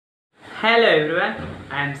Hello everyone,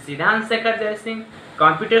 I am Siddhant Sekhar Singh,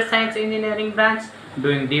 Computer Science Engineering branch,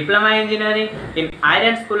 doing Diploma Engineering in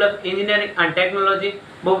Aryan School of Engineering and Technology,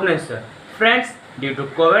 Bhubaneswar. Friends, due to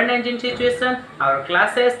COVID-19 situation, our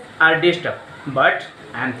classes are disturbed, but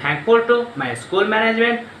I am thankful to my school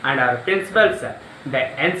management and our principal sir. They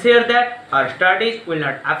ensure that our studies will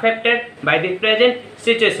not affected by the present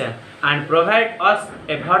situation and provide us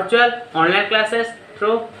a virtual online classes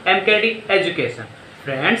through MKD Education.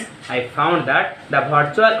 Friends, I found that the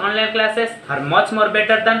virtual online classes are much more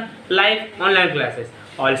better than live online classes.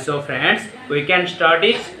 Also friends, we can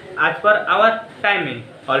study as per our timing.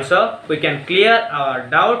 Also, we can clear our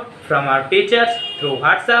doubt from our teachers through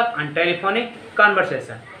WhatsApp and telephonic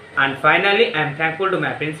conversation. And finally, I am thankful to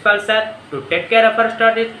my principal sir to take care of our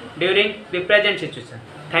studies during the present situation.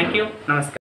 Thank you. Namaskar.